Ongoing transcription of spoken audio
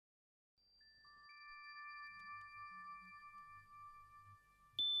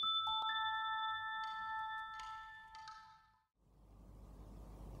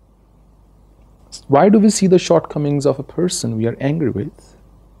Why do we see the shortcomings of a person we are angry with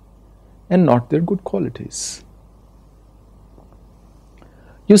and not their good qualities?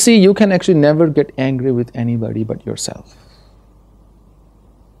 You see, you can actually never get angry with anybody but yourself.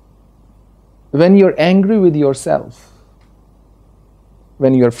 When you're angry with yourself,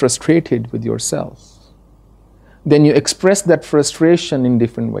 when you're frustrated with yourself, then you express that frustration in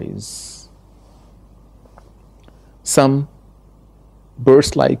different ways. Some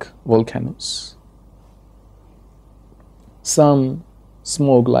burst like volcanoes. Some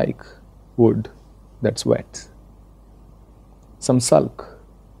smoke like wood that's wet. Some sulk.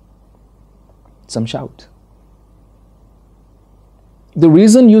 Some shout. The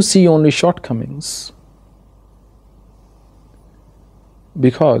reason you see only shortcomings,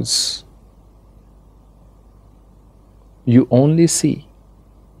 because you only see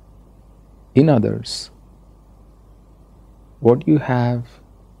in others what you have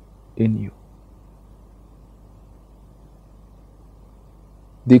in you.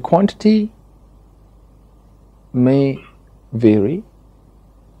 The quantity may vary,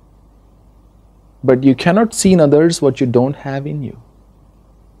 but you cannot see in others what you don't have in you.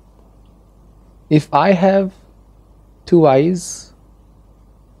 If I have 2 eyes,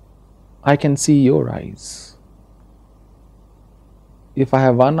 I can see your eyes. If I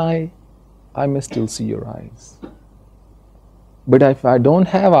have 1 eye, I may still see your eyes. But if I don't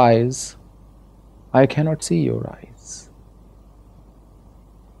have eyes, I cannot see your eyes.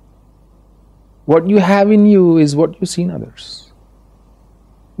 What you have in you is what you see in others.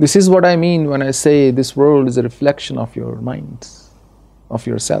 This is what I mean when I say this world is a reflection of your mind, of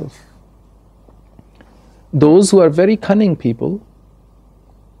yourself. Those who are very cunning people,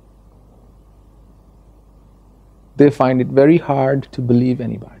 they find it very hard to believe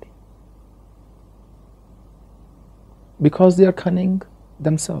anybody, because they are cunning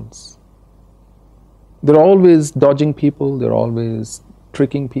themselves. They're always dodging people, they're always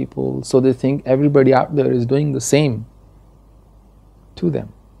tricking people, so they think everybody out there is doing the same to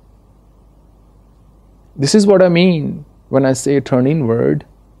them. This is what I mean when I say turn inward,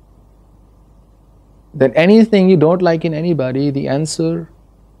 that anything you don't like in anybody, the answer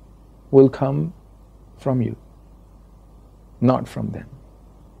will come from you, not from them.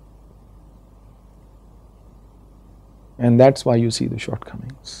 And that's why you see the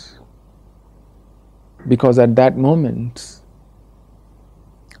shortcomings. Because at that moment,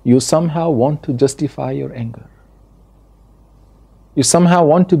 you somehow want to justify your anger. You somehow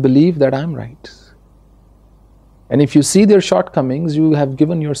want to believe that I'm right. And if you see their shortcomings, you have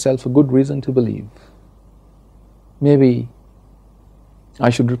given yourself a good reason to believe. Maybe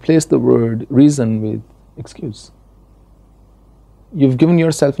I should replace the word reason with excuse. You've given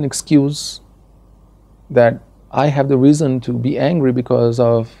yourself an excuse that I have the reason to be angry because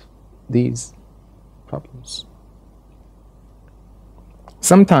of these problems.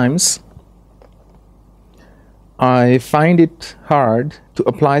 Sometimes I find it hard to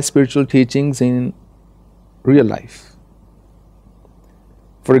apply spiritual teachings in real life.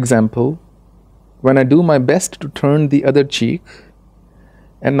 For example, when I do my best to turn the other cheek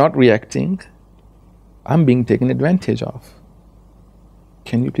and not reacting, I'm being taken advantage of.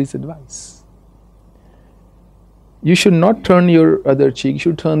 Can you please advise? You should not turn your other cheek, you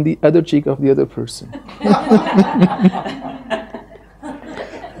should turn the other cheek of the other person.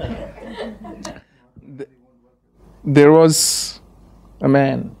 There was a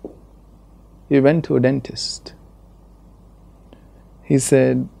man, he went to a dentist. He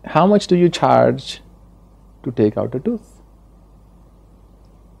said, "How much do you charge to take out a tooth?"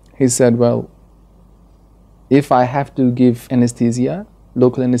 He said, "Well, if I have to give anesthesia,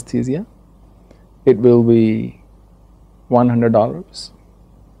 local anesthesia, it will be $100.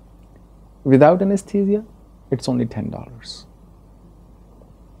 Without anesthesia, it's only $10.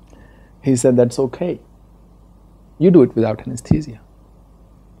 He said, "That's okay. You do it without anesthesia."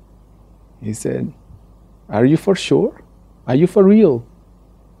 He said, "Are you for sure? Are you for real?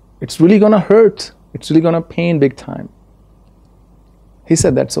 It's really gonna hurt. It's really gonna pain big time." He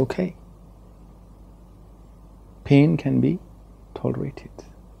said, "That's okay. Pain can be tolerated.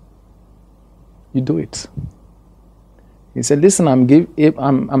 You do it." He said, "Listen,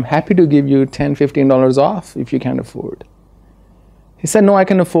 I'm happy to give you $10, $15 off if you can't afford." He said, "No, I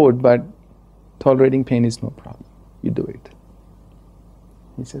can afford, but tolerating pain is no problem. You do it."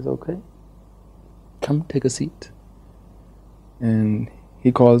 He says, "Okay, come take a seat." And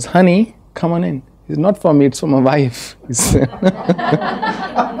he calls, "Honey, come on in." He says, "Not for me, it's for my wife." He said,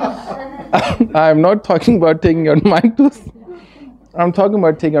 "I'm not talking about taking out my tooth. I'm talking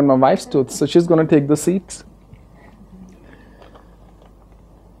about taking out my wife's tooth, so she's going to take the seat."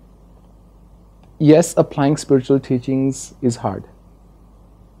 yes, applying spiritual teachings is hard.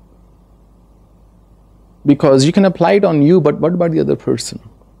 Because you can apply it on you, but what about the other person?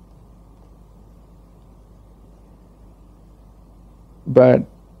 But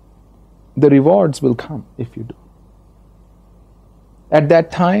the rewards will come if you do. At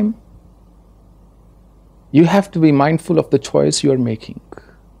that time, you have to be mindful of the choice you are making.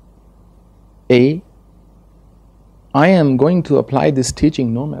 A, I am going to apply this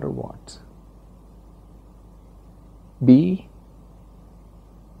teaching no matter what. B,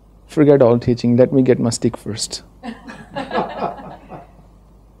 forget all teaching, let me get my stick first.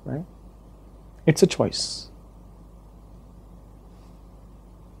 Right? It's a choice.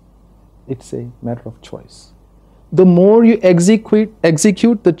 It's a matter of choice. The more you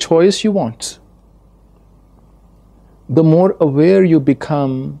execute the choice you want, the more aware you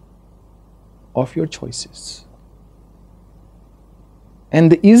become of your choices.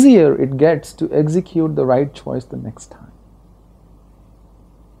 And the easier it gets to execute the right choice the next time.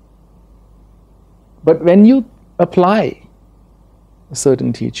 But when you apply a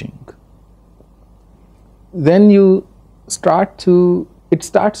certain teaching, then it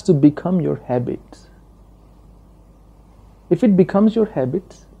starts to become your habit. If it becomes your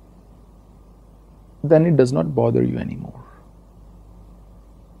habit, then it does not bother you anymore.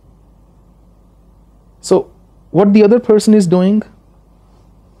 So, what the other person is doing,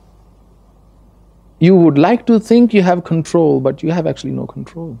 you would like to think you have control, but you have actually no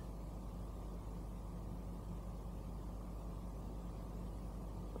control.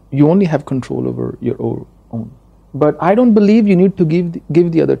 You only have control over your own. But I don't believe you need to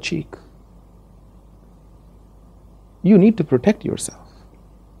give the other cheek. You need to protect yourself.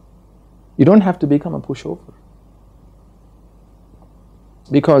 You don't have to become a pushover.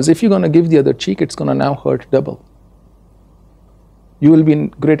 Because if you're going to give the other cheek, it's going to now hurt double. You will be in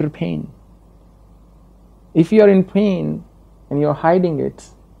greater pain. If you are in pain and you're hiding it,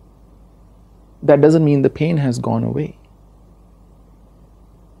 that doesn't mean the pain has gone away.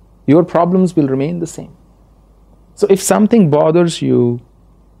 Your problems will remain the same. So if something bothers you,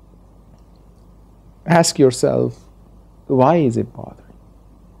 ask yourself, why is it bothering?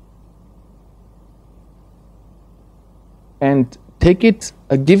 And take it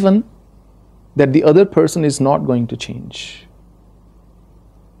a given that the other person is not going to change.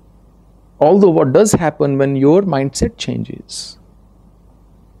 Although what does happen when your mindset changes,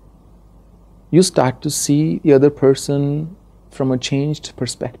 you start to see the other person from a changed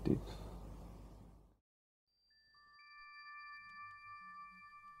perspective.